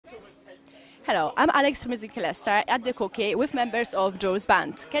Hello, I'm Alex from Brzezicka Leicester at the Cookie with members of Jools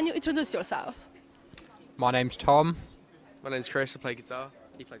band. Can you introduce yourself? My name's Tom. My name's Chris, I play guitar.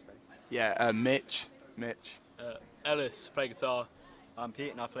 He plays bass. Yeah, Mitch. Ellis, play guitar. I'm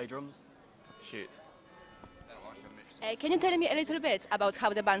Pete and I play drums. Shoot. Can you tell me a little bit about how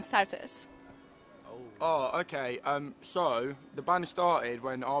the band started? Oh, okay. So the band started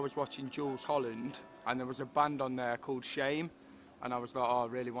when I was watching Jools Holland, and there was a band on there called Shame, and I was like, oh, I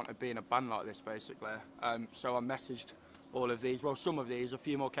really want to be in a band like this, basically. So I messaged all of these. Well, some of these. A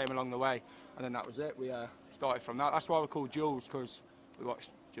few more came along the way, and then that was it. We started from that. That's why we're called Jools, because we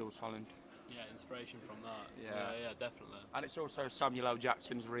watched Jools Holland. Yeah, inspiration from that. Yeah, definitely. And it's also Samuel L.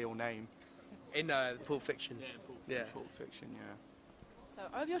 Jackson's real name. In Pulp Fiction. Yeah, Pulp Fiction, yeah. So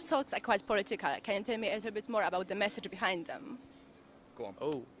all of your songs are quite political. Can you tell me a little bit more about the message behind them? Go on.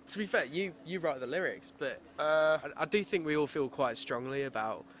 Oh, to be fair, you write the lyrics, but I do think we all feel quite strongly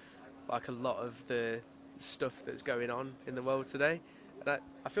about like a lot of the stuff that's going on in the world today. And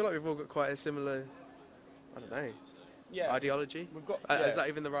I feel like we've all got quite a similar, I don't know, ideology. We've got. Is that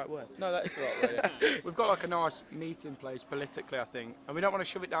even the right word? No, that is the right way. Yeah. We've got like a nice meeting place politically, I think, and we don't want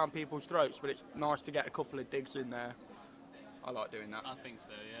to shove it down people's throats, but it's nice to get a couple of digs in there. I like doing that. I think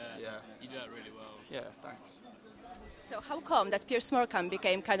so, yeah. Yeah. You do that really well. Yeah, thanks. So how come that Piers Morgan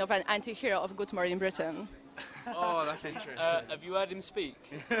became kind of an anti-hero of Good Morning Britain? Oh, that's interesting. Have you heard him speak?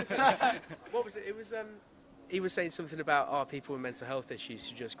 What was it? It was he was saying something about people with mental health issues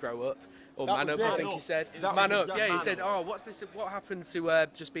should just grow up or That man was up. it. I think he said That man was up. exactly Yeah, he man said, up. what's this? What happened to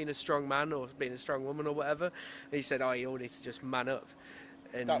just being a strong man or being a strong woman or whatever? And he said, you all need to just man up.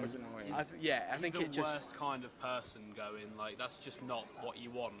 And That was annoying. I think He's it the just. worst kind of person going. Like, that's just not what you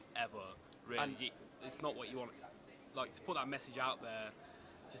want ever. Really, And- it's not what you want. Like, to put that message out there,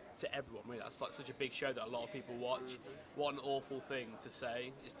 just to everyone. Really, that's like such a big show that a lot of people watch. What an awful thing to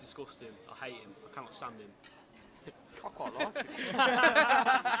say. It's disgusting. I hate him. I cannot stand him. I quite like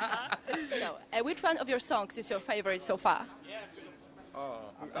it. So which one of your songs is your favorite so far?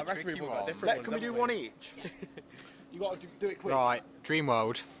 That's I a reckon tricky we've all got one. different ones, Can we do haven't one we? each? You got to do it quick. Right, Dream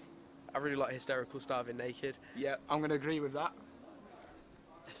World. I really like Hysterical Starving Naked. Yeah, I'm going to agree with that.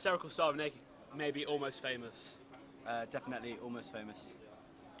 Hysterical Starving Naked, maybe Almost Famous. Definitely Almost Famous.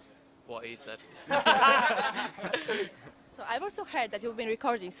 What he said. So I've also heard that you've been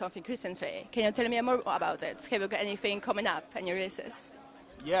recording something recently. Can you tell me more about it? Have you got anything coming up, any releases?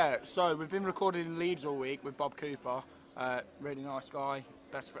 Yeah, so we've been recording in Leeds all week with Bob Cooper. Really nice guy.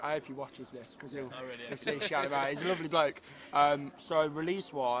 I hope he watches this because he'll see shout about it. He's a lovely bloke. So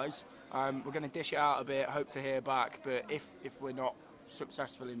release-wise, we're going to dish it out a bit, hope to hear back. But if we're not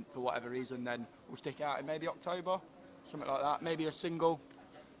successful for whatever reason, then we'll stick it out in maybe October, something like that. Maybe a single.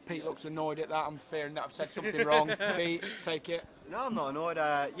 Pete looks annoyed at that. I'm fearing that I've said something wrong. Pete, take it. No, I'm not annoyed.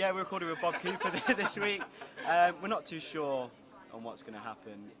 Yeah, we're recording with Bob Cooper this week. We're not too sure on what's going to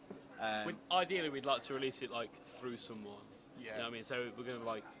happen. Ideally, we'd like to release it like through someone. Yeah. You know what I mean? So we're going to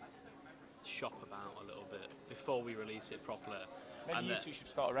like shop about a little bit before we release it properly. Maybe And you two should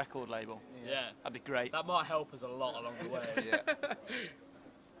start a record label. Yeah. That'd be great. That might help us a lot along the way.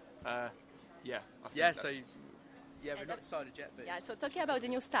 Yeah. Yeah. I think Yeah, so that's- we've not decided yet. But Yeah, so talking about the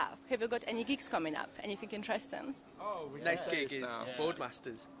new stuff, have you got any gigs coming up? Anything interesting? Oh, we next can say gig this is now. Yeah.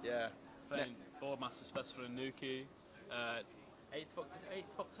 Boardmasters. Yeah. Playing Boardmasters Festival in Newquay. 8th of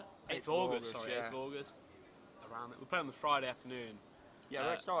August, 8th sorry, yeah. 8th of August. Around it. We're playing on the Friday afternoon. Yeah,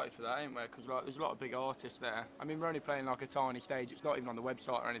 we're excited for that, ain't we? Because like, there's a lot of big artists there. I mean, we're only playing like a tiny stage. It's not even on the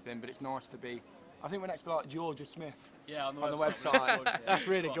website or anything, but it's nice to be. I think we're next to like Georgia Smith Yeah, on the website. That's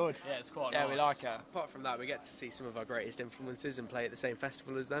really It's quite- good. Yeah, it's quite Yeah, nice. we like it. Apart from that, we get to see some of our greatest influences and play at the same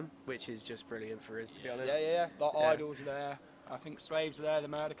festival as them, which is just brilliant for us, to be honest. Yeah. Like Yeah. Idols are there. I think Slaves are there. The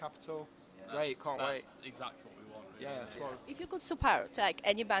Murder Capital. Great, can't wait. That's exactly what we want. Really. Yeah, that's what. If you could support like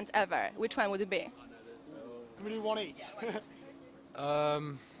any band ever, which one would it be? Can we do one each? If you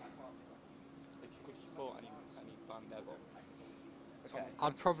could support any band ever. Okay.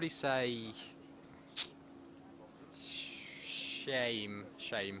 I'd probably say Shame.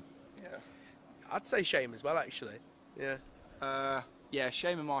 Yeah. I'd say Shame as well, actually. Yeah. Yeah,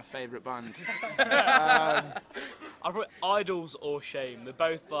 Shame are my favourite band. I put Idols or Shame. They're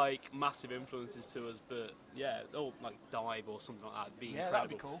both like massive influences to us, but yeah, all like Dive or something like that. It'd be Yeah, incredible. that'd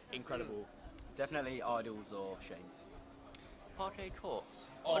be cool. Incredible. Definitely Idols or Shame. Parquet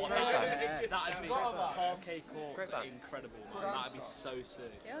Courts. Oh, that'd be Forgot about Parquet Courts. Are incredible, man. That'd be so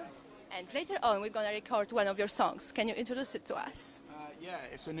sick. Yeah. And later on, we're gonna record one of your songs. Can you introduce it to us? Yeah,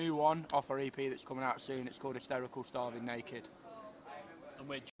 it's a new one off our EP that's coming out soon. It's called Hysterical Starving Naked. And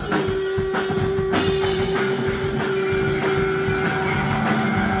we're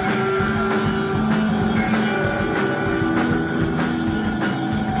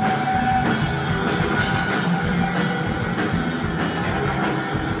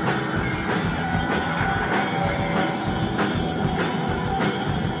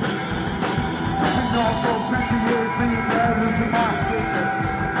all for 50 years being murderers in my city.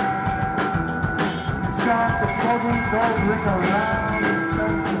 The chance of problems don't ring around the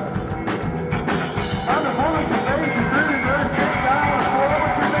centre. And the bullets are made to really sit down and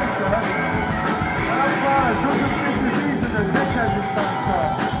forward to winter. And I find a dozen disease in the dickhead dispenser.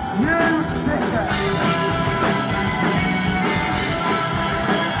 You dickhead!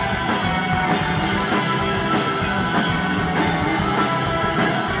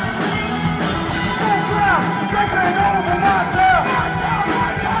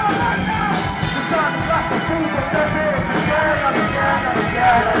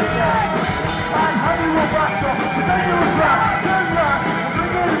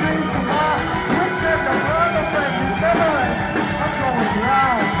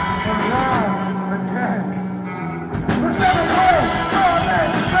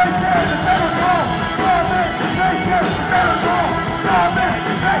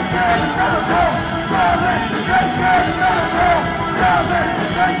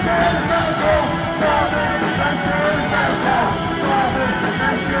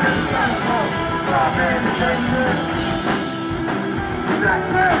 Thank you.